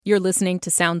You're listening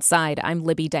to Soundside. I'm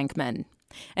Libby Denkman.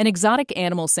 An exotic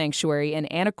animal sanctuary in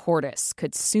Anacortes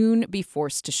could soon be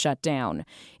forced to shut down.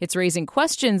 It's raising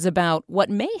questions about what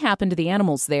may happen to the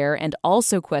animals there and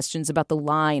also questions about the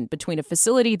line between a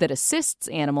facility that assists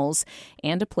animals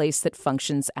and a place that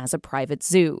functions as a private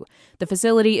zoo. The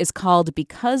facility is called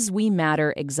Because We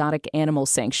Matter Exotic Animal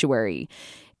Sanctuary,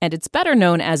 and it's better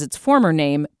known as its former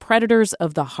name, Predators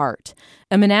of the Heart.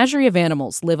 A menagerie of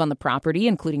animals live on the property,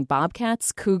 including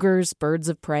bobcats, cougars, birds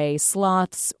of prey,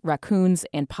 sloths, raccoons,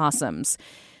 and possums.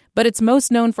 But it's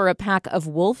most known for a pack of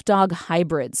wolf-dog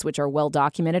hybrids, which are well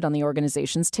documented on the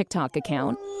organization's TikTok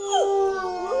account.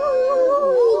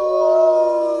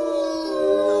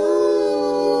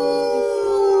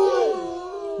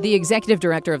 The executive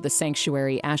director of the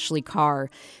sanctuary, Ashley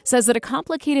Carr, says that a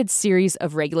complicated series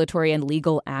of regulatory and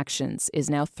legal actions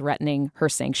is now threatening her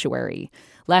sanctuary.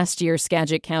 Last year,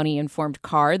 Skagit County informed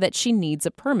Carr that she needs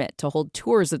a permit to hold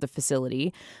tours of the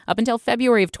facility. Up until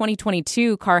February of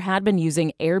 2022, Carr had been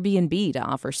using Airbnb to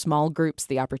offer small groups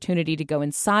the opportunity to go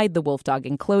inside the wolf dog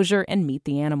enclosure and meet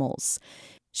the animals.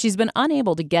 She's been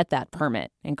unable to get that permit,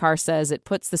 and Carr says it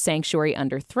puts the sanctuary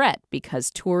under threat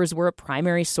because tours were a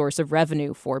primary source of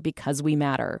revenue for Because We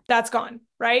Matter. That's gone,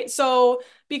 right? So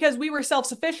because we were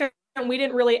self-sufficient, we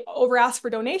didn't really over ask for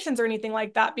donations or anything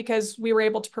like that because we were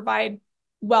able to provide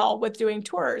well with doing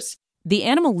tours. The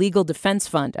Animal Legal Defense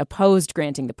Fund opposed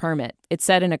granting the permit. It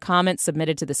said in a comment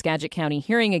submitted to the Skagit County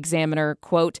Hearing Examiner,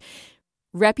 quote,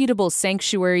 "Reputable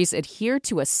sanctuaries adhere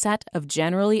to a set of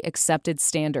generally accepted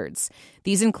standards.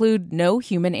 These include no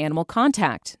human-animal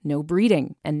contact, no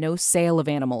breeding, and no sale of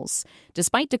animals.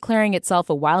 Despite declaring itself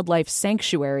a wildlife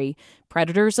sanctuary,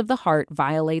 Predators of the Heart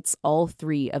violates all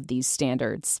three of these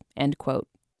standards." End quote.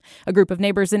 A group of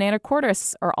neighbors in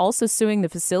Anacortes are also suing the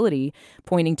facility,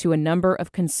 pointing to a number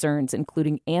of concerns,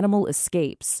 including animal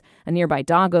escapes. A nearby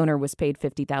dog owner was paid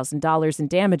 $50,000 in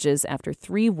damages after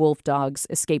 3 wolf dogs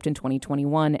escaped in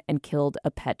 2021 and killed a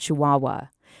pet chihuahua.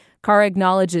 Carr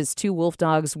acknowledges 2 wolf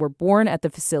dogs were born at the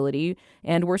facility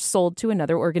and were sold to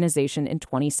another organization in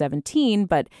 2017,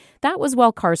 but that was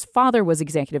while Carr's father was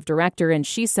executive director, and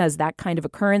she says that kind of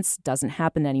occurrence doesn't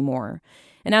happen anymore.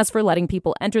 And as for letting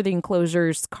people enter the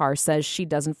enclosures, Carr says she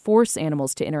doesn't force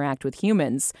animals to interact with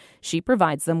humans. She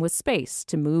provides them with space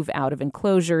to move out of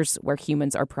enclosures where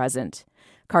humans are present.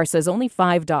 Carr says only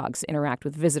 5 dogs interact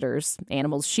with visitors,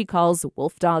 animals she calls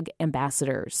wolf dog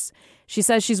ambassadors. She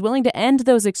says she's willing to end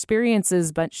those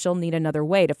experiences, but she'll need another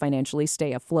way to financially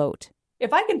stay afloat.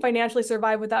 If I can financially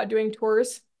survive without doing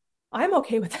tours, I'm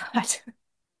okay with that.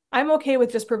 I'm okay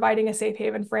with just providing a safe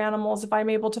haven for animals if I'm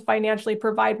able to financially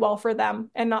provide well for them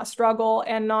and not struggle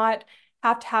and not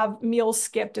have to have meals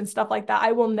skipped and stuff like that.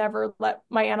 I will never let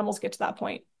my animals get to that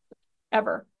point,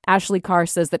 ever. Ashley Carr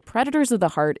says that Predators of the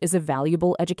Heart is a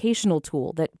valuable educational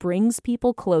tool that brings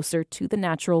people closer to the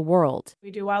natural world.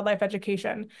 We do wildlife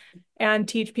education and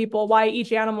teach people why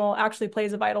each animal actually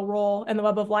plays a vital role in the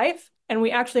web of life. And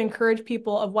we actually encourage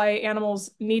people of why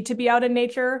animals need to be out in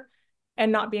nature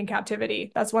and not be in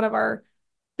captivity. That's one of our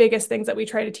biggest things that we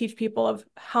try to teach people, of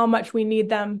how much we need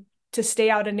them to stay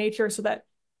out in nature, so that,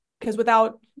 because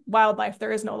without wildlife,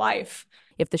 there is no life.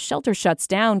 If the shelter shuts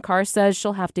down, Carr says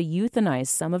she'll have to euthanize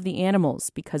some of the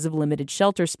animals because of limited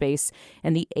shelter space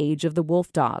and the age of the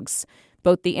wolf dogs.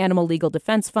 Both the Animal Legal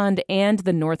Defense Fund and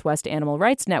the Northwest Animal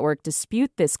Rights Network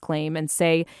dispute this claim and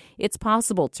say it's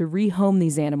possible to rehome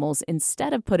these animals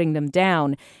instead of putting them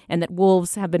down, and that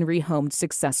wolves have been rehomed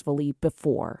successfully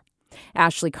before.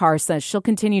 Ashley Carr says she'll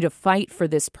continue to fight for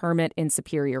this permit in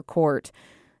Superior Court.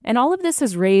 And all of this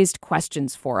has raised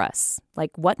questions for us,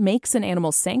 like what makes an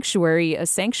animal sanctuary a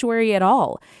sanctuary at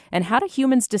all, and how do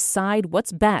humans decide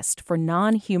what's best for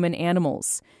non-human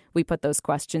animals? We put those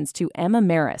questions to Emma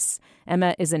Maris.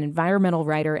 Emma is an environmental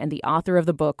writer and the author of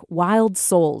the book Wild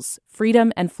Souls: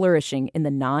 Freedom and Flourishing in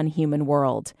the Non-Human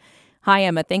World. Hi,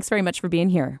 Emma. Thanks very much for being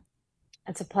here.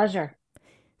 It's a pleasure.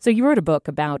 So you wrote a book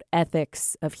about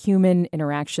ethics of human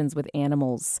interactions with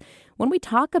animals. When we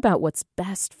talk about what's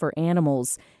best for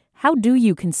animals, how do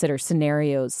you consider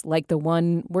scenarios like the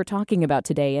one we're talking about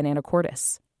today in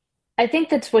Anacortes? I think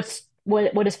that's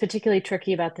what is particularly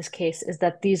tricky about this case is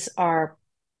that these are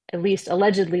at least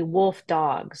allegedly wolf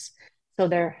dogs. So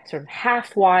they're sort of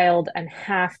half wild and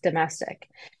half domestic.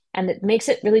 And it makes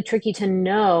it really tricky to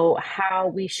know how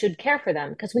we should care for them,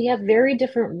 because we have very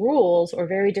different rules or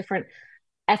very different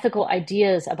ethical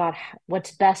ideas about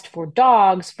what's best for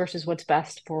dogs versus what's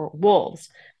best for wolves.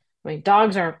 I mean,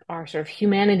 dogs are sort of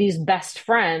humanity's best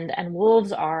friend, and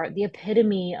wolves are the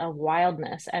epitome of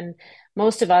wildness. And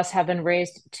most of us have been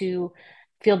raised to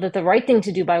feel that the right thing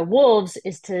to do by wolves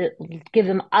is to give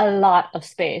them a lot of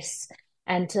space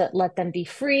and to let them be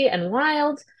free and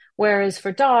wild. Whereas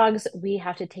for dogs, we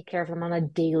have to take care of them on a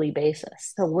daily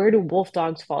basis. So where do wolf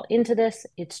dogs fall into this?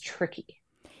 It's tricky.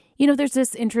 There's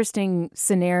this interesting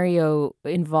scenario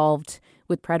involved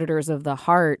with Predators of the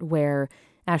Heart where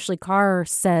Ashley Carr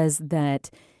says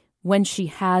that when she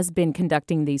has been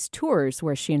conducting these tours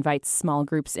where she invites small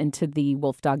groups into the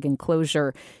wolf dog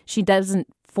enclosure, she doesn't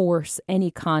force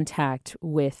any contact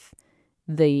with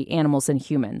the animals and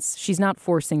humans. She's not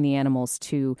forcing the animals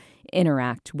to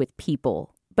interact with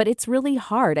people. But it's really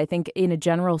hard, I think, in a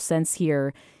general sense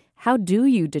here. How do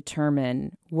you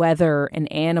determine whether an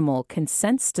animal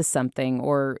consents to something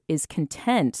or is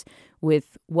content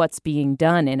with what's being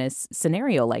done in a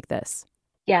scenario like this?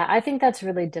 Yeah, I think that's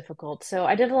really difficult. So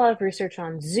I did a lot of research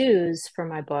on zoos for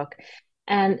my book,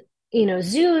 and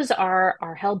zoos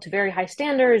are held to very high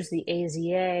standards. The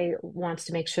AZA wants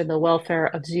to make sure the welfare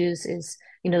of zoos is,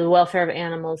 the welfare of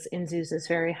animals in zoos is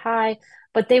very high.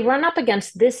 But they run up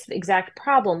against this exact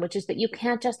problem, which is that you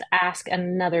can't just ask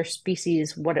another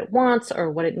species what it wants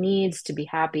or what it needs to be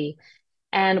happy.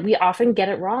 And we often get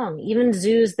it wrong. Even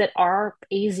zoos that are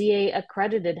AZA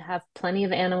accredited have plenty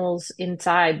of animals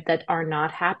inside that are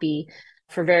not happy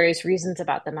for various reasons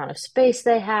about the amount of space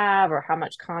they have or how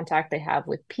much contact they have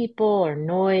with people or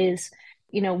noise.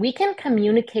 We can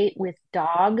communicate with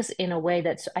dogs in a way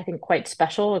that's, I think, quite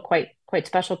special, or quite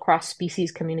special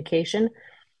cross-species communication.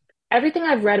 Everything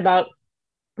I've read about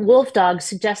wolf dogs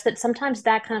suggests that sometimes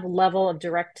that kind of level of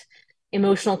direct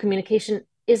emotional communication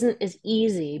isn't as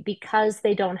easy because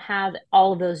they don't have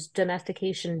all of those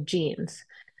domestication genes.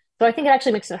 So I think it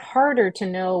actually makes it harder to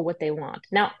know what they want.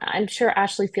 Now, I'm sure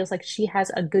Ashley feels like she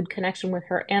has a good connection with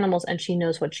her animals and she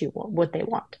knows what they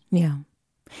want. Yeah.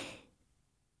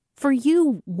 For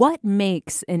you, what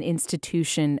makes an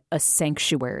institution a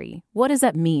sanctuary? What does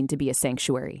that mean to be a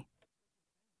sanctuary?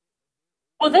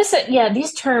 Well,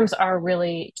 these terms are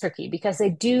really tricky because they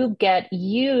do get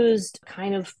used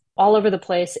kind of all over the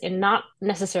place and not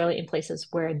necessarily in places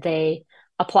where they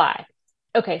apply.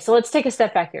 Okay, so let's take a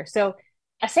step back here. So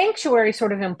a sanctuary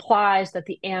sort of implies that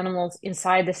the animals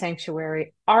inside the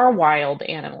sanctuary are wild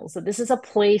animals, that this is a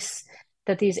place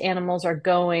that these animals are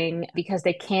going because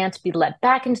they can't be let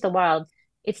back into the wild.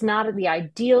 It's not the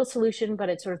ideal solution, but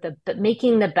it's sort of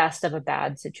making the best of a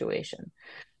bad situation.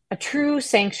 A true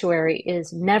sanctuary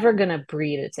is never going to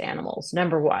breed its animals.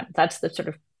 Number one, that's the sort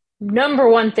of number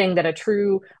one thing that a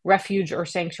true refuge or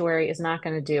sanctuary is not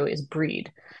going to do is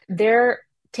breed. They're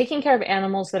taking care of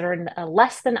animals that are in a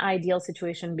less than ideal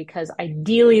situation because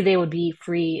ideally they would be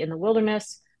free in the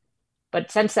wilderness.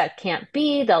 But since that can't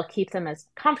be, they'll keep them as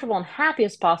comfortable and happy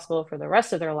as possible for the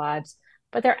rest of their lives.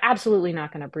 But they're absolutely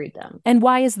not going to breed them. And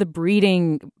why is the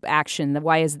breeding action,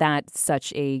 why is that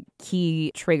such a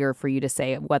key trigger for you to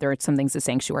say whether something's a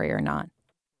sanctuary or not?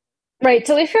 Right.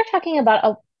 So if you're talking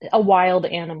about a wild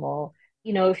animal,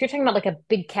 if you're talking about like a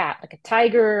big cat, like a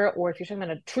tiger, or if you're talking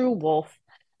about a true wolf,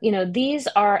 these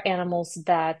are animals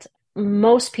that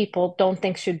most people don't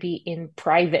think should be in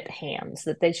private hands,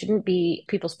 that they shouldn't be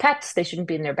people's pets, they shouldn't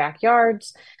be in their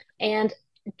backyards. And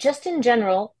just in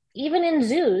general, even in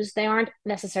zoos, they aren't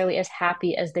necessarily as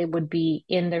happy as they would be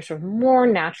in their sort of more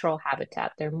natural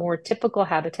habitat, their more typical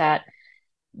habitat.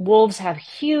 Wolves have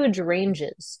huge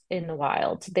ranges in the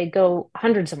wild. They go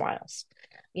hundreds of miles.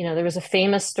 There was a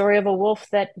famous story of a wolf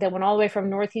that went all the way from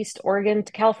Northeast Oregon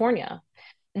to California.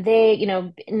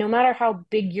 No matter how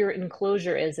big your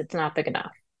enclosure is, it's not big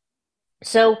enough.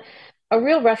 So a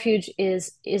real refuge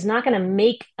is not going to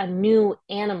make a new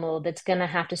animal that's going to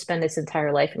have to spend its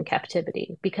entire life in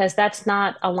captivity because that's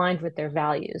not aligned with their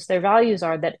values. Their values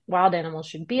are that wild animals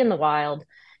should be in the wild,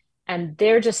 and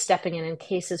they're just stepping in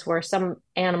cases where some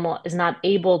animal is not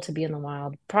able to be in the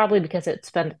wild, probably because it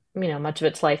spent, much of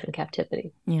its life in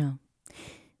captivity. Yeah.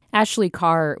 Ashley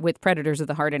Carr with Predators of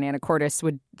the Heart and Anacortes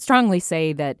would strongly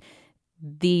say that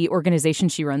the organization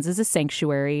she runs is a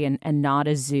sanctuary and not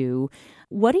a zoo.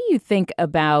 What do you think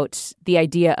about the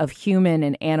idea of human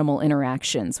and animal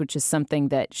interactions, which is something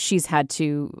that she's had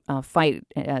to fight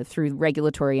through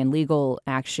regulatory and legal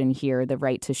action here, the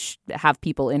right to have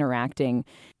people interacting?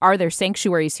 Are there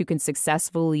sanctuaries who can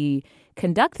successfully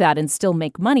conduct that and still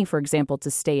make money, for example,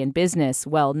 to stay in business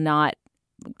while not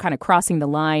kind of crossing the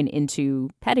line into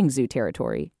petting zoo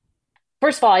territory?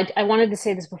 First of all, I wanted to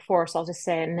say this before, so I'll just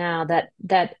say it now that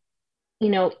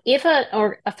if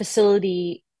a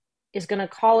facility is going to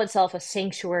call itself a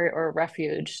sanctuary or a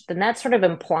refuge, then that's sort of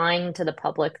implying to the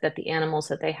public that the animals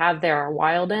that they have there are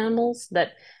wild animals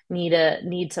that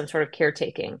need some sort of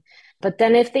caretaking. But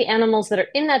then if the animals that are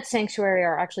in that sanctuary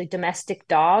are actually domestic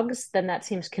dogs, then that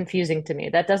seems confusing to me.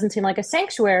 That doesn't seem like a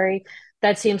sanctuary.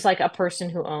 That seems like a person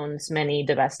who owns many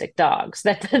domestic dogs.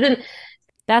 That doesn't.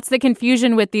 That's the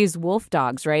confusion with these wolf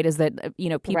dogs, right? Is that,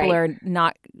 people Right. are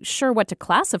not sure what to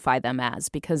classify them as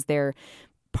because they're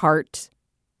part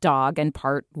dog and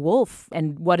part wolf.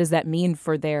 And what does that mean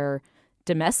for their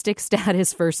domestic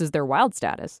status versus their wild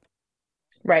status?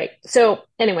 Right. So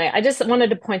anyway, I just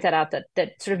wanted to point that out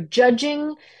that sort of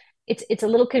judging, it's a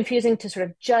little confusing to sort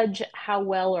of judge how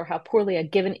well or how poorly a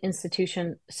given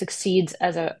institution succeeds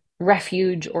as a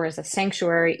refuge or as a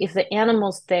sanctuary if the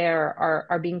animals there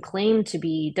are being claimed to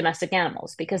be domestic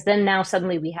animals, because then now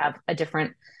suddenly we have a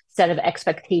different set of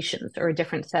expectations or a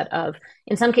different set of,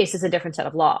 in some cases, a different set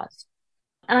of laws.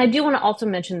 And I do want to also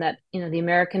mention that, the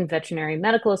American Veterinary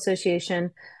Medical Association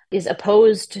is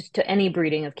opposed to any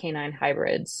breeding of canine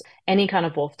hybrids, any kind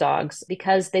of wolf dogs,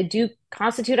 because they do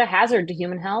constitute a hazard to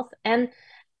human health. And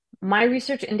my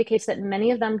research indicates that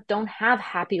many of them don't have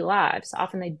happy lives.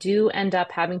 Often they do end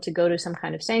up having to go to some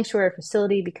kind of sanctuary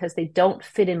facility because they don't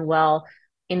fit in well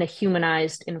in a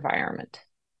humanized environment.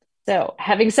 So,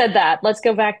 having said that, let's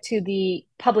go back to the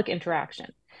public interaction.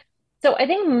 So, I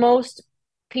think most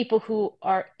people who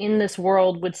are in this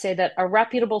world would say that a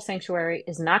reputable sanctuary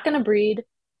is not going to breed,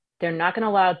 they're not going to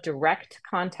allow direct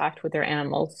contact with their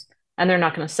animals, and they're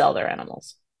not going to sell their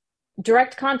animals.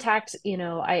 Direct contact,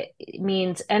 it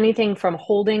means anything from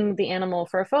holding the animal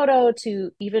for a photo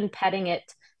to even petting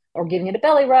it or giving it a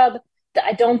belly rub.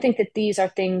 I don't think that these are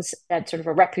things that sort of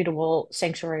a reputable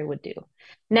sanctuary would do.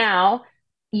 Now,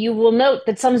 you will note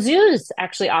that some zoos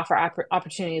actually offer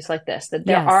opportunities like this, that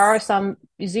there Yes. are some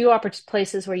zoo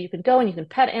places where you can go and you can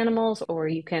pet animals or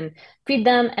you can feed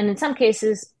them. And in some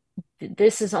cases,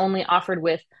 this is only offered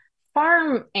with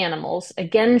farm animals,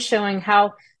 again, showing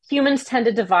how humans tend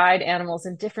to divide animals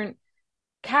in different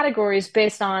categories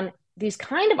based on these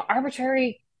kind of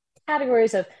arbitrary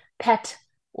categories of pet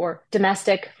or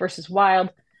domestic versus wild.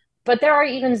 But there are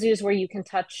even zoos where you can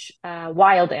touch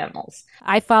wild animals.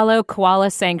 I follow koala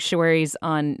sanctuaries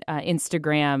on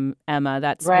Instagram, Emma.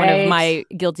 That's one of Right. my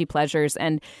guilty pleasures.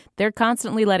 And they're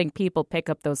constantly letting people pick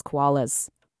up those koalas.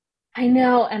 I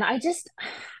know. And I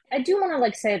do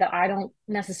want to say that I don't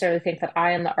necessarily think that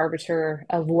I am the arbiter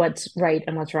of what's right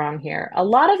and what's wrong here. A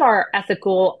lot of our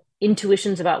ethical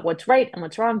intuitions about what's right and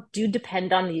what's wrong do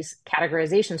depend on these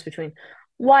categorizations between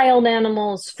wild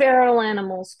animals, feral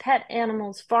animals, pet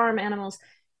animals, farm animals.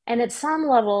 And at some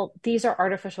level, these are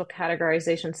artificial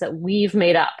categorizations that we've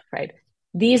made up, right?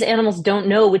 These animals don't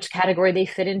know which category they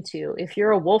fit into. If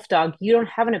you're a wolf dog, you don't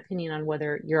have an opinion on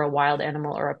whether you're a wild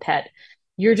animal or a pet.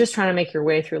 You're just trying to make your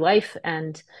way through life.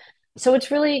 And so it's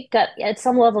really got, at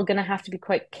some level, going to have to be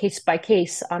quite case by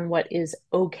case on what is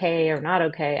okay or not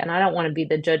okay. And I don't want to be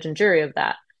the judge and jury of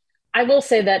that. I will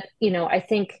say that, I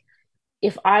think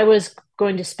if I was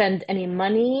going to spend any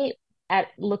money at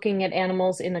looking at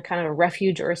animals in a kind of a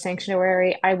refuge or a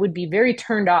sanctuary, I would be very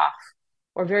turned off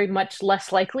or very much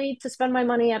less likely to spend my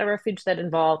money at a refuge that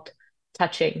involved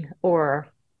touching or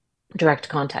direct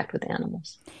contact with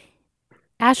animals.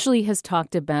 Ashley has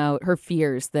talked about her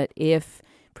fears that if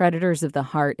Predators of the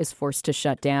Heart is forced to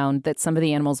shut down, that some of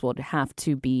the animals will have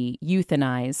to be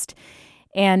euthanized.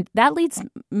 And that leads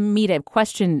me to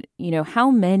question,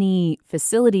 how many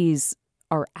facilities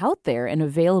are out there and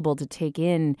available to take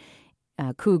in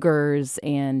cougars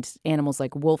and animals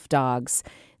like wolf dogs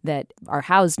that are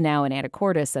housed now in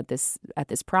Anacortes at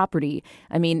this property.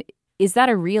 I mean, is that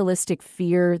a realistic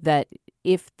fear that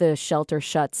if the shelter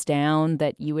shuts down,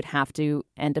 that you would have to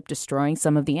end up destroying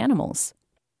some of the animals?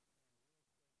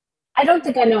 I don't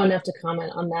think I know enough to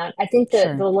comment on that. I think that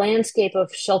Sure. the landscape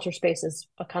of shelter space is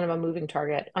a kind of a moving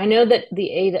target. I know that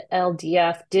the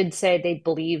ALDF did say they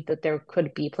believed that there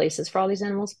could be places for all these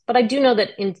animals, but I do know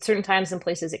that in certain times and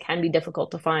places it can be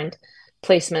difficult to find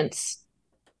placements.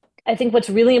 I think what's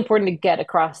really important to get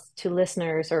across to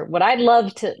listeners, or what I'd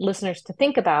love to listeners to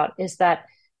think about, is that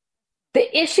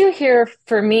the issue here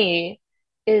for me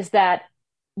is that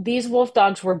these wolf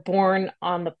dogs were born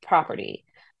on the property.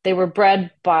 They were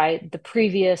bred by the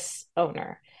previous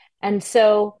owner. And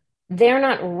so they're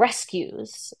not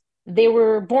rescues. They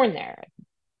were born there.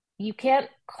 You can't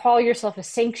call yourself a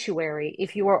sanctuary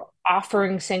if you are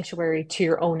offering sanctuary to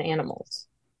your own animals.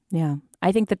 Yeah,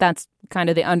 I think that that's kind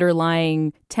of the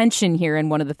underlying tension here, and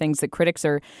one of the things that critics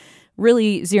are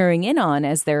really zeroing in on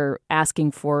as they're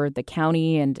asking for the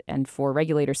county and for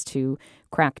regulators to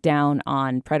crack down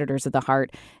on predators of the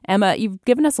heart. Emma, you've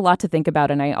given us a lot to think about,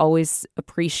 and I always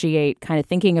appreciate kind of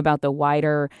thinking about the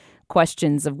wider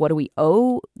questions of what do we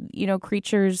owe,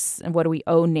 creatures, and what do we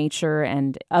owe nature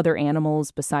and other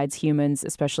animals besides humans,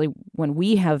 especially when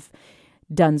we have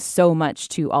done so much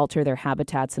to alter their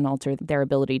habitats and alter their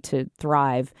ability to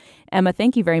thrive. Emma,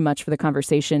 thank you very much for the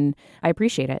conversation. I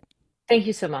appreciate it. Thank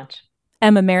you so much.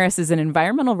 Emma Maris is an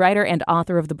environmental writer and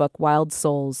author of the book Wild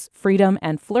Souls, Freedom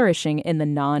and Flourishing in the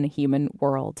Non-Human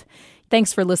World.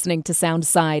 Thanks for listening to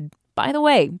Soundside. By the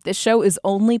way, this show is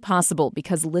only possible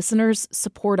because listeners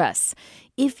support us.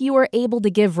 If you are able to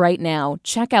give right now,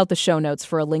 check out the show notes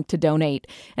for a link to donate.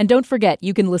 And don't forget,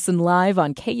 you can listen live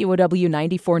on KUOW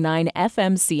 94.9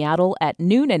 FM Seattle at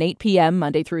noon and 8 p.m.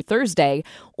 Monday through Thursday,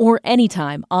 or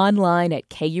anytime online at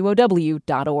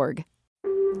KUOW.org.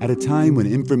 At a time when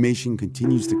information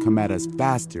continues to come at us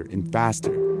faster and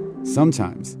faster,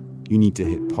 sometimes you need to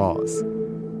hit pause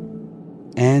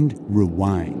and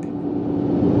rewind.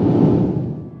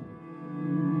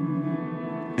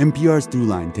 NPR's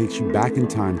Throughline takes you back in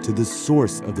time to the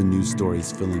source of the news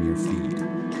stories filling your feed.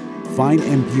 Find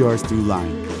NPR's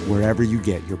Throughline wherever you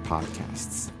get your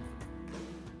podcasts.